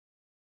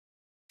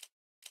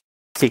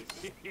Sí.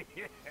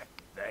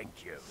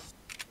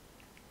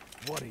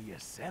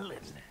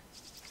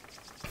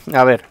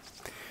 A ver.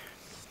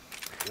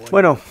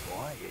 Bueno.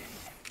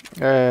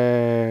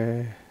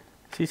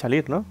 Sí,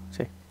 salir, ¿no?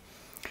 Sí.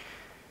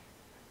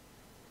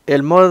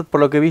 El mod, por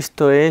lo que he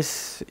visto,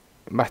 es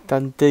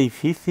bastante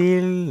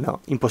difícil.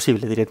 No,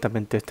 imposible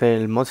directamente.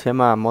 El mod se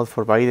llama Mod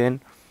for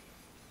Biden.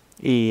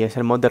 Y es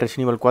el mod de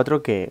Resident Evil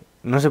 4 que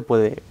no se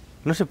puede.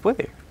 No se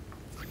puede.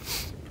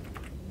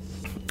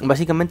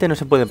 Básicamente no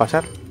se puede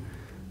pasar.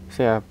 O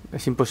sea,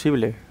 es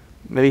imposible.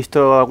 He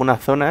visto algunas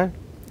zonas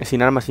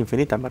sin armas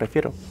infinitas, me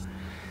refiero.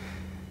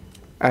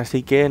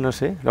 Así que, no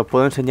sé, lo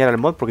puedo enseñar al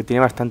mod porque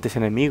tiene bastantes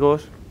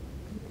enemigos.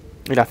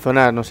 Y la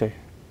zona, no sé,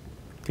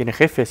 tiene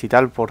jefes y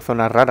tal por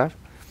zonas raras.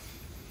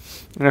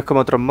 No es como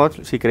otros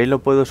mods, si queréis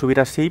lo puedo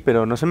subir así,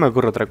 pero no se me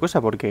ocurre otra cosa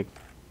porque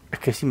es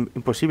que es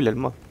imposible el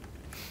mod.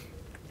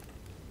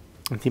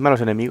 Encima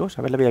los enemigos,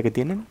 a ver la vida que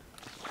tienen.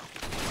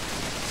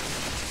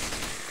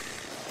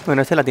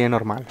 Bueno, este la tiene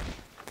normal.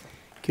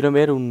 Quiero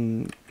ver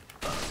el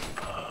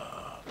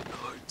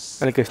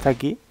que está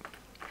aquí.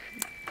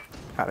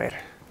 A ver.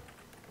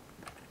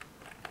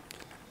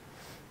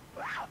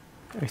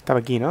 Estaba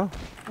aquí, ¿no?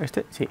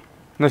 Este, sí.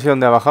 No sé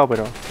dónde ha bajado,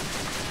 pero...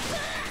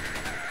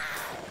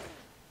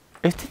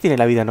 ¿Este tiene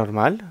la vida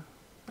normal?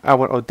 Ah,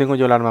 bueno, o tengo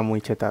yo el arma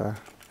muy chetada.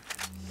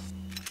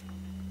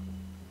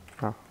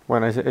 Ah,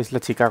 bueno, es la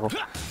Chicago.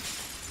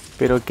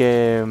 Pero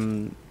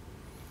que...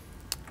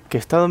 que he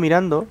estado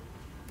mirando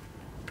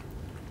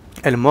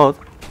el mod.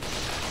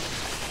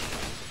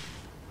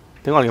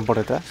 ¿Tengo a alguien por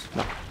detrás?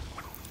 No.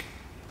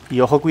 Y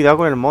ojo, cuidado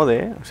con el mod,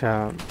 o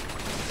sea...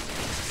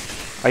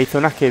 Hay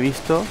zonas que he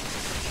visto...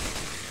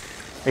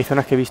 Hay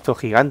zonas que he visto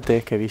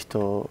gigantes, que he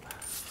visto...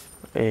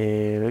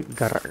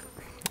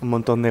 un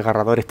montón de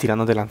agarradores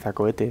tirando de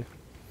lanzacohetes.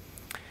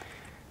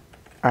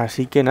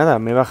 Así que nada,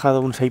 me he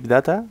bajado un save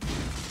data.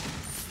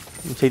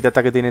 Un save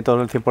data que tiene todo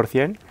el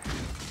 100%.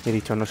 Y he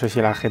dicho, no sé si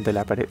a la gente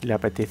le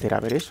apetecerá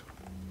ver eso.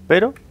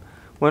 Pero,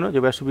 bueno, yo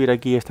voy a subir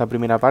aquí esta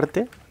primera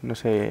parte. No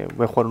sé,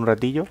 voy a jugar un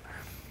ratillo.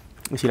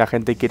 Y si la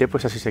gente quiere,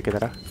 pues así se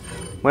quedará.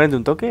 ¿Mueren de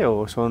un toque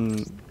o son...?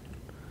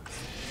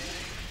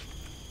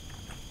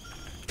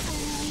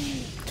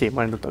 Sí,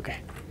 mueren de un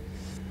toque.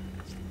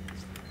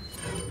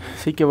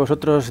 Así que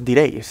vosotros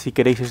diréis si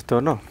queréis esto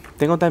o no.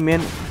 Tengo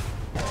también...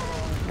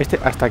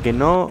 hasta que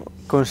no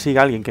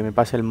consiga alguien que me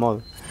pase el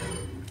mod.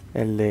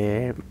 El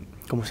de...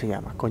 ¿Cómo se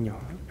llama? Coño.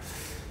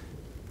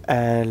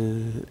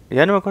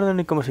 Ya no me acuerdo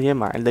ni cómo se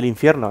llama. El del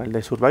infierno. El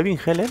de Surviving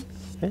Hell.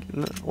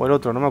 No, o el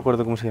otro, no me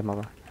acuerdo cómo se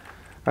llamaba.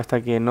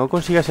 Hasta que no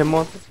consiga ese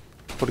mod.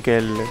 Porque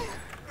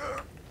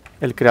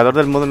el creador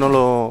del mod no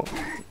lo...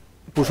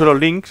 Puso los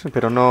links,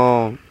 pero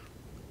no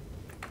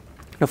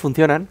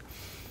funcionan.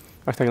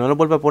 Hasta que no lo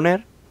vuelva a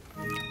poner.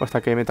 O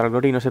hasta que Metal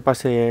Glory no se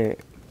pase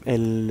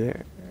el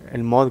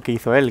mod que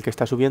hizo él, que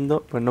está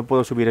subiendo, pues no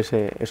puedo subir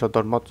esos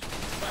dos mods.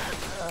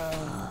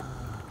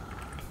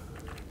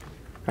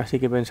 Así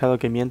que he pensado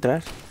que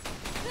mientras,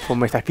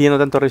 como me estáis pidiendo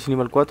tanto Resident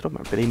Evil 4, me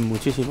pedís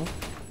muchísimo,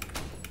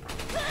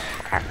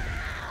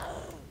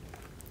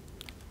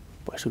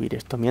 pues subir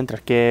esto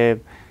mientras,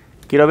 que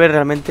quiero ver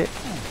realmente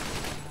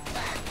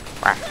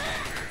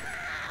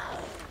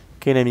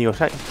qué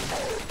enemigos hay.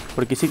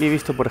 Porque sí que he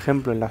visto, por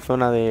ejemplo, en la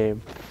zona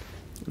del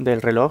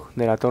reloj,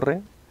 de la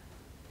torre,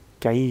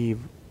 que hay...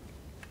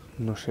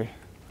 no sé,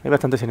 hay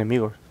bastantes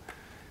enemigos.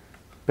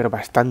 Pero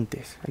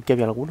bastantes. ¿Aquí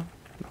había alguno?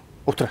 No.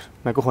 ¡Ostras!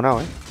 Me he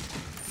acojonado,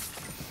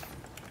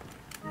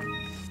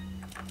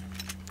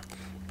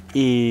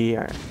 Y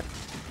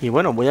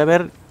bueno, voy a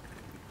ver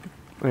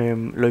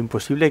lo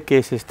imposible que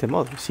es este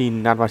mod.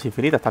 Sin armas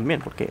infinitas también,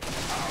 porque...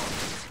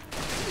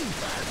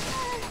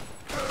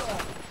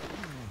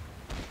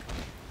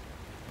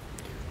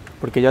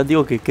 Porque ya os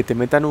digo que te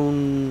metan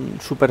un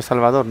super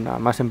salvador nada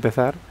más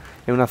empezar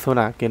en una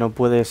zona que no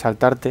puedes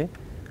saltarte,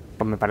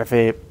 pues me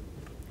parece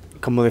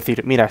como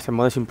decir, mira, este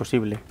mod es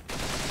imposible.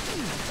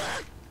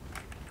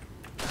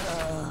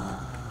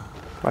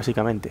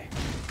 Básicamente.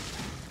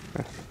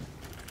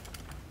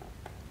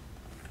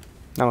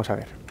 Vamos a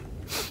ver.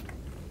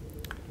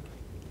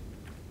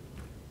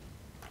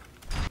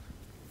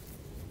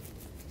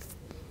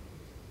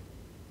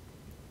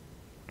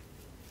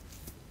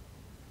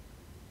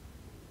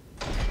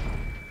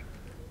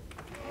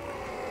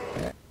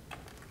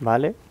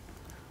 Vale.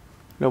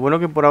 Lo bueno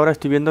que por ahora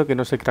estoy viendo que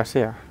no se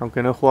crasea.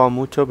 Aunque no he jugado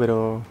mucho,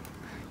 pero...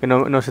 que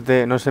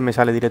no se me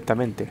sale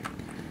directamente.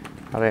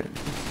 A ver.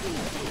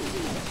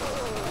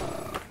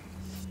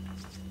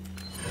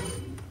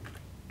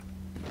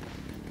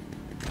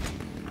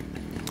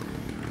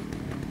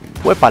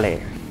 ¡Huépale!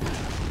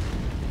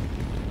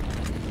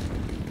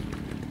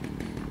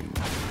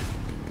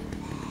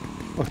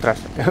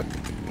 Ostras.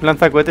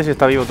 Lanzacohetes y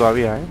está vivo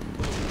todavía,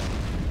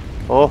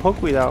 Ojo,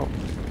 cuidado.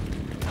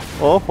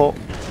 Ojo.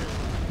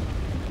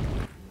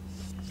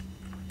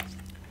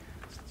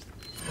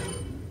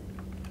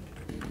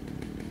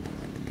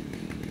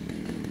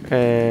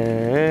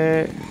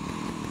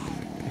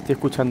 Estoy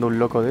escuchando un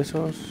loco de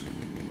esos.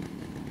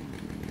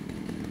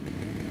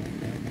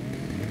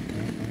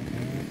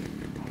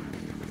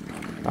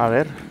 A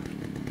ver.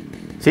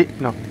 Sí,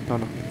 no.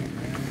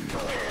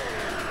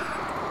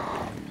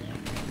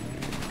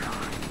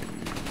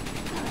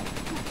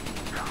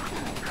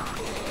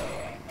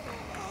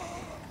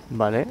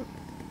 Vale.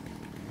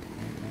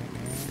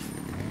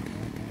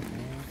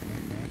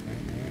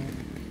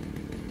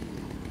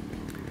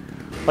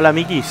 Hola,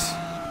 amiguis.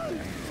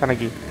 Están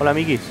aquí. Hola,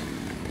 amiguis.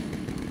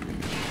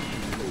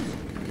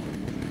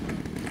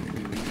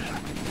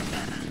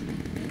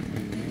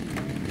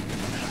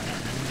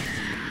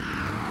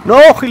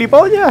 ¡No,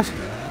 gilipollas!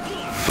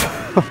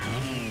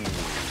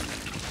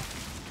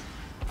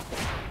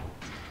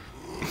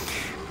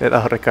 Le he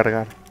dado a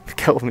recargar. Me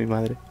cago en mi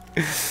madre.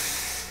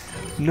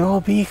 No,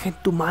 virgen,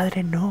 tu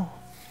madre no.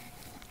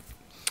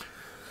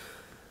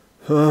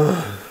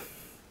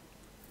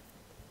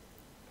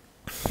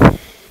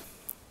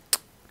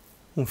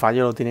 Un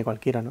fallo lo tiene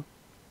cualquiera, ¿no?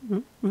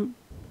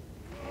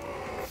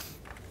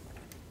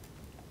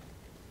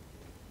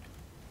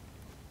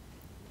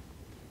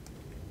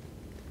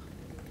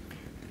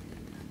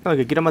 No,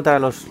 que quiero matar a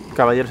los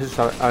caballeros esos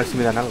a ver si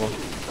me dan algo.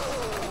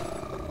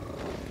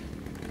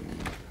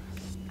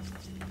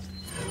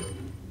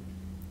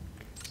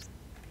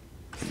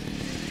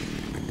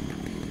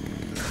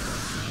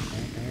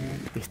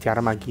 Este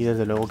arma aquí,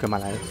 desde luego, que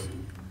mala es.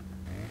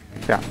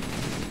 O sea...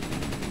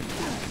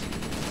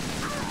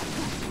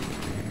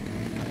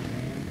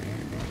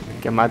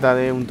 Que mata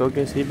de un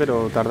toque, sí,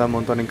 pero tarda un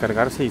montón en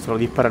cargarse y solo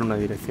dispara en una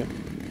dirección.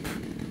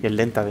 Y es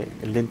lenta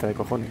de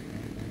cojones.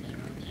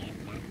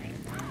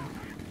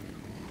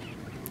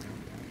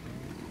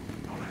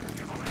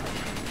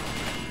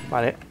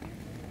 Vale.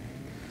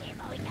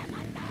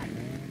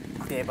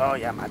 Te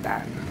voy a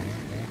matar.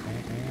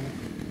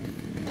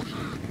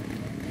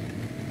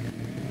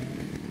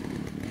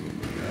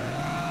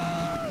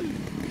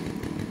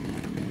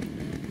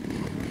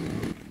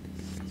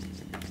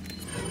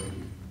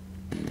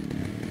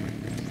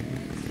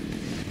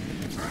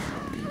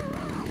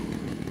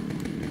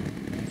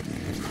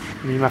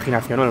 Mi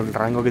imaginación o el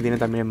rango que tiene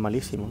también es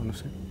malísimo, no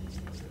sé.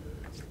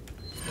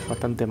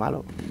 Bastante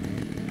malo.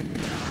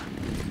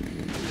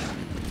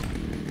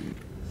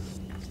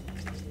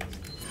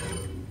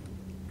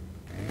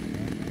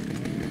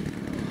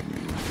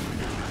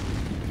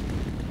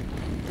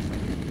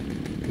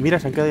 Mira,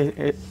 se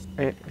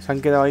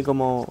han quedado ahí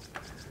como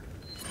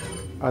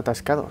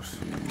atascados.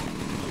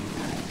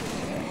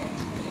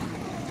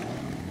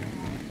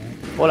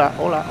 Hola.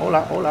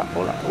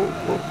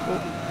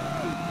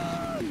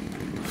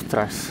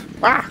 Ostras.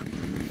 ¡Ah!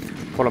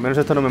 Por lo menos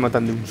esto no me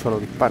matan de un solo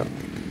disparo.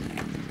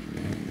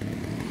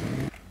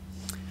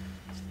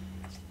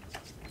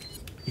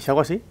 ¿Y si hago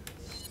así?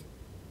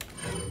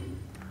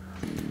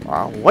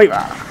 ¡Ahí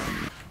va!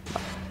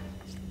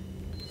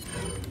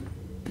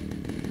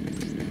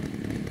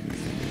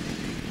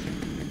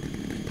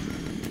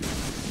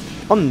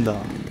 ¡Onda!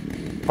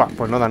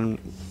 Pues no dan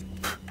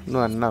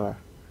nada.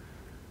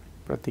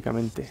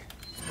 Prácticamente.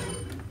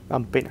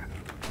 Dan pena.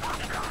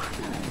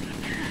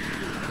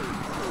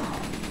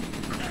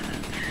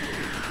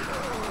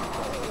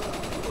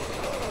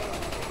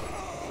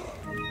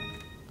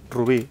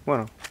 Rubí,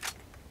 bueno.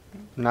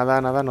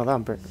 Nada no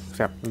dan. O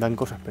sea, dan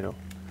cosas, pero...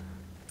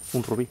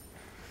 Un rubí.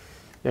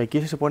 ¿Y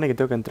aquí se supone que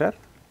tengo que entrar?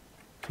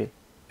 Sí.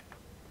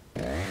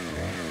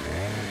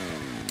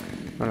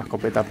 Con la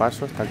escopeta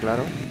paso, está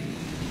claro.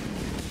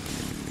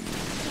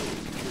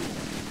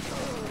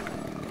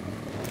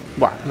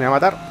 Buah, ¿me va a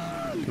matar?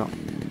 No.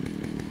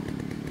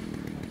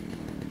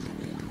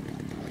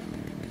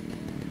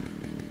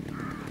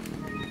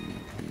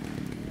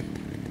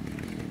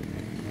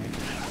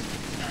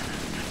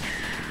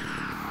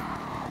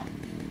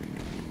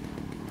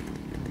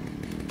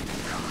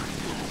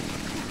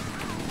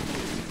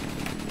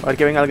 A ver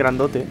que venga el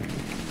grandote.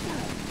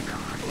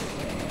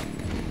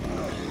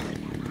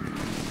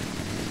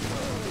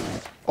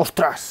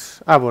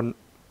 ¡Ostras! Ah, bueno.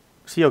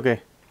 ¿Sí o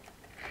qué?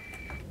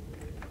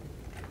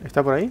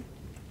 ¿Está por ahí?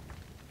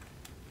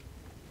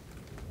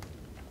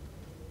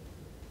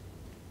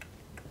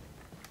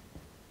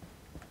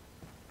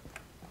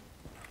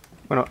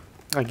 Bueno,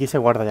 aquí se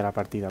guarda ya la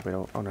partida,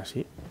 pero aún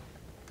así...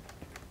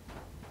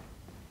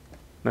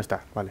 No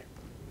está, vale.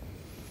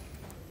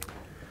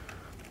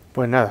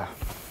 Pues nada.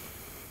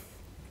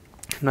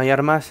 No hay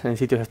armas en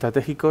sitios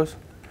estratégicos.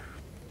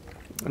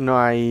 No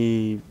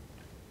hay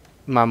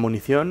más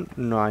munición.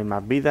 No hay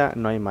más vida.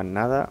 No hay más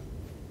nada.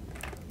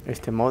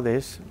 Este mod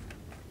es,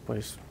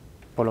 pues,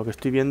 por lo que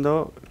estoy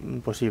viendo,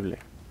 imposible.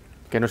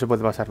 Que no se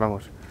puede pasar,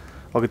 vamos.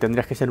 O que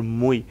tendrías que ser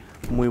muy,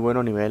 muy bueno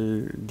a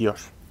nivel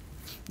Dios.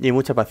 Y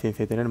mucha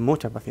paciencia, y tener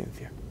mucha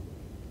paciencia.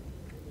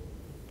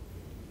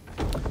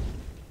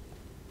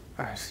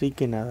 Así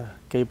que nada,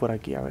 ¿qué hay por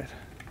aquí? A ver.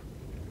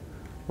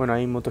 Bueno,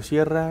 hay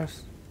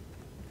motosierras.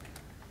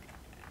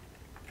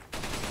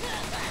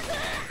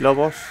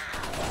 Lobos.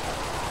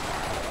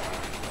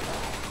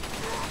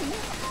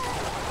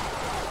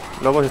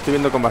 Lobos estoy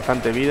viendo con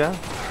bastante vida.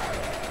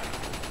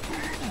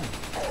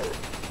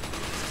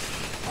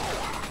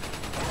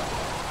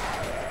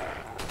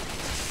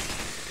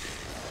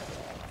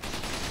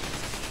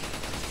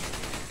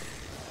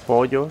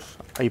 Pollos.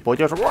 Hay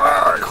pollos.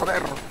 ¡Uah!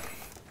 ¡Joder!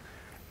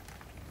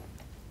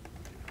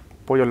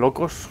 Pollos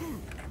locos.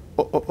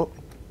 Oh, oh, oh.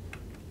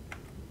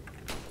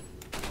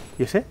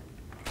 ¿Y ese?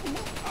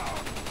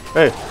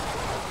 ¡Eh!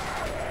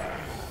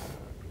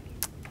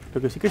 Lo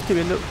que sí que estoy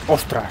viendo...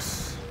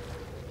 ¡Ostras!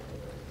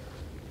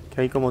 Que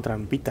hay como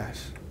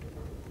trampitas.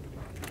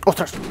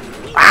 ¡Ostras!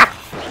 ¡Ah!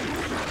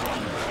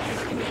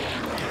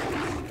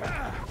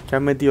 Que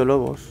han metido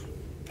lobos.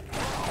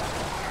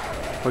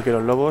 Porque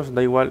los lobos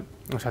da igual.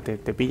 O sea, te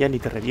pillan y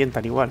te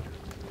revientan igual.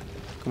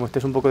 Como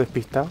estés un poco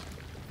despistado.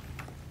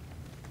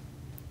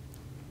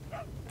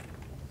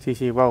 Sí,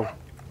 sí, wow.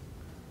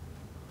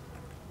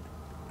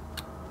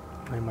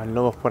 Hay más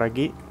lobos por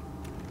aquí.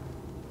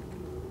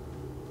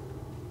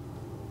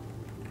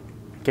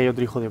 Que hay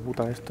otro hijo de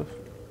puta de estos.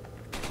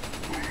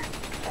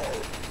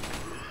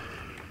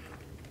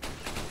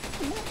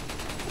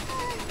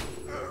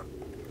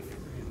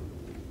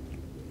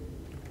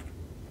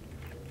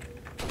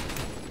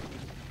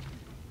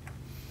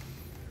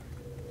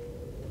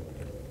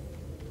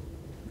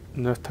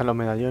 No están los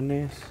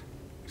medallones.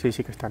 Sí,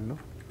 sí que están, ¿no?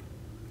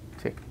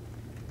 Sí.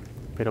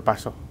 Pero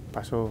paso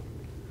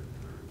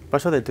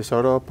de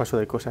tesoros, paso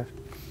de cosas.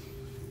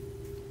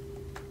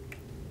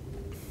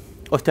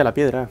 Hostia, la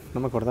piedra, no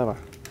me acordaba.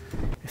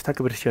 ¿Esta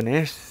qué versión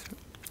es?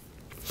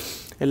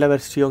 ¿Es la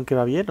versión que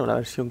va bien o la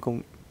versión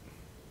con...?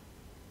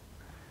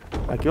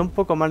 Aquí un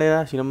poco mal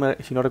era, si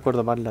no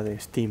recuerdo mal, la de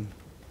Steam.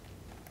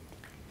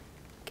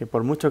 Que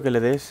por mucho que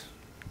le des...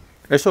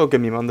 Eso o que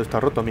mi mando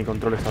está roto, mi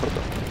control está roto.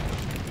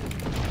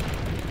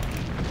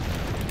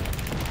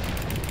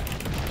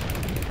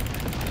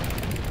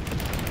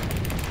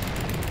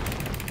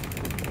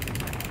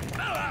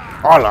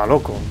 ¡Hala,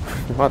 loco!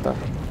 Me mata.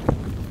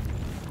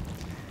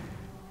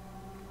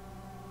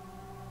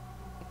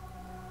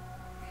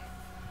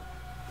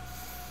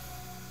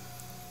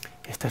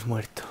 Estás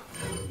muerto.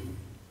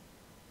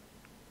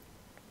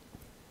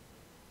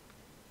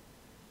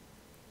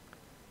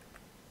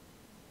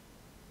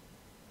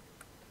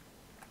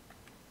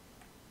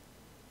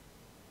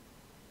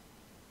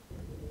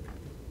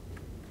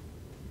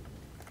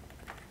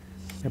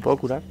 ¿Me puedo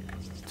curar?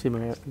 Sí,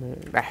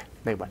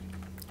 da igual.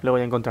 Luego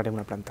ya encontraré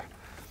una planta.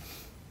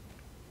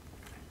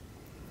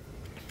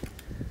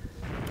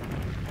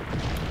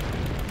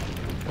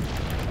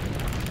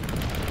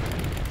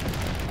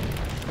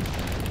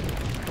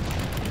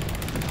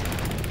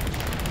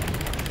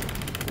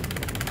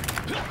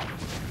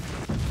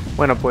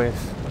 Bueno, pues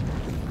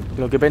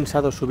lo que he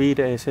pensado subir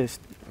es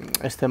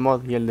este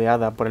mod y el de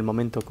Hada por el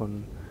momento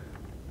con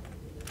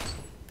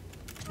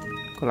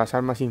las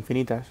armas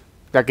infinitas.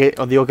 Ya que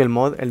os digo que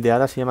el de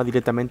Hada se llama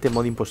directamente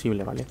mod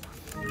imposible, ¿vale?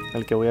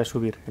 El que voy a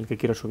subir, el que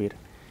quiero subir.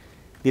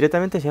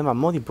 Directamente se llama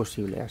mod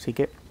imposible, así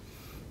que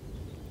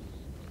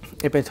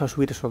he pensado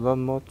subir esos dos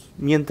mods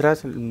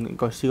mientras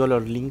consigo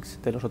los links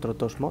de los otros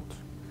dos mods.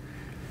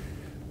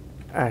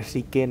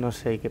 Así que no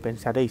sé qué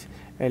pensaréis.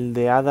 El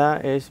de Hada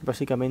es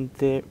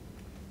básicamente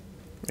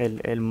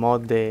el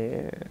mod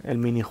de el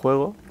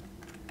minijuego.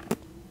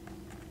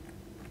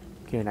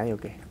 ¿Quiere nadie o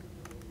qué?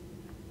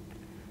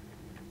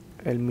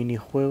 El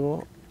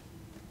minijuego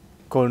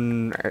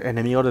con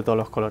enemigos de todos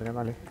los colores,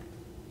 ¿vale?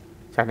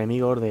 O sea,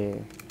 enemigos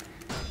de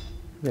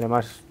la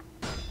más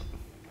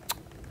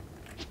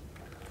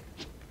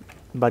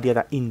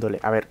variada índole.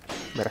 A ver,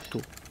 verás tú.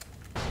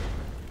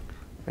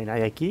 ¿No hay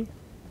nadie aquí?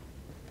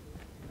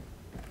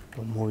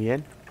 Pues muy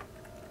bien.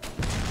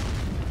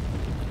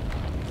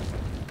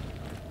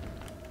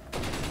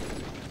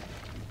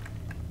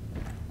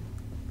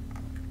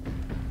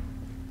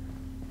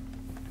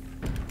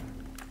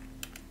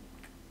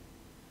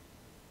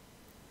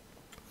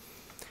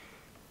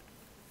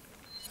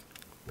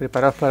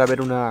 Preparaos para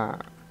ver una...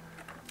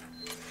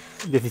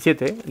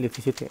 17, ¿eh? El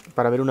 17.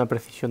 Para ver una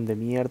precisión de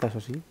mierda, eso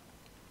sí.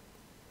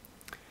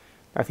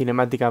 Las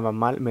cinemáticas van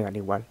mal, me dan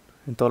igual.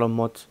 En todos los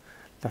mods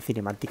las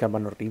cinemáticas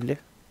van horribles.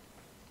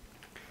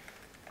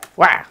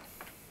 ¡Guau!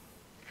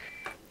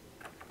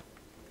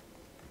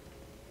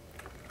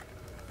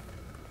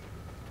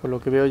 Por lo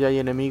que veo ya hay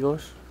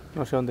enemigos.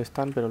 No sé dónde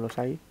están, pero los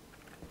hay.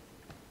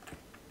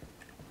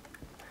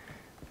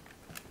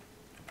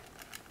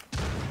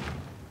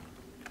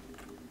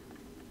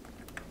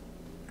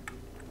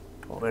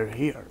 Over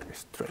here,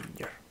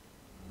 stranger.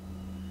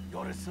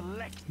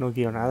 No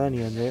quiero nada, ni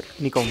vender,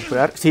 ni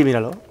comprar. Sí,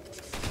 míralo.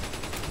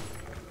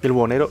 El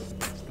buhonero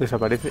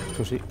desaparece,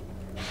 eso sí.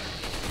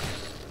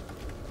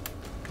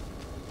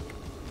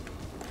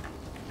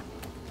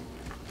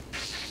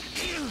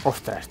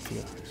 Ostras,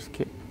 tío. Es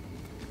que...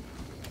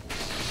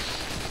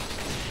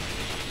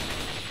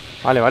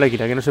 Vale,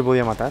 creía que no se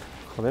podía matar.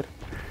 Joder.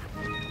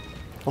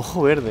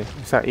 Ojo verde.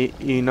 O sea,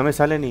 y no me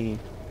sale ni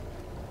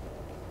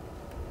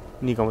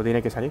como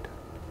tiene que salir.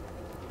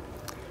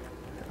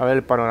 A ver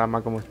el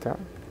panorama cómo está.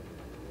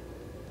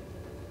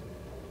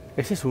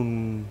 Ese es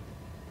un...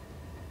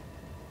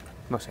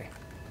 No sé.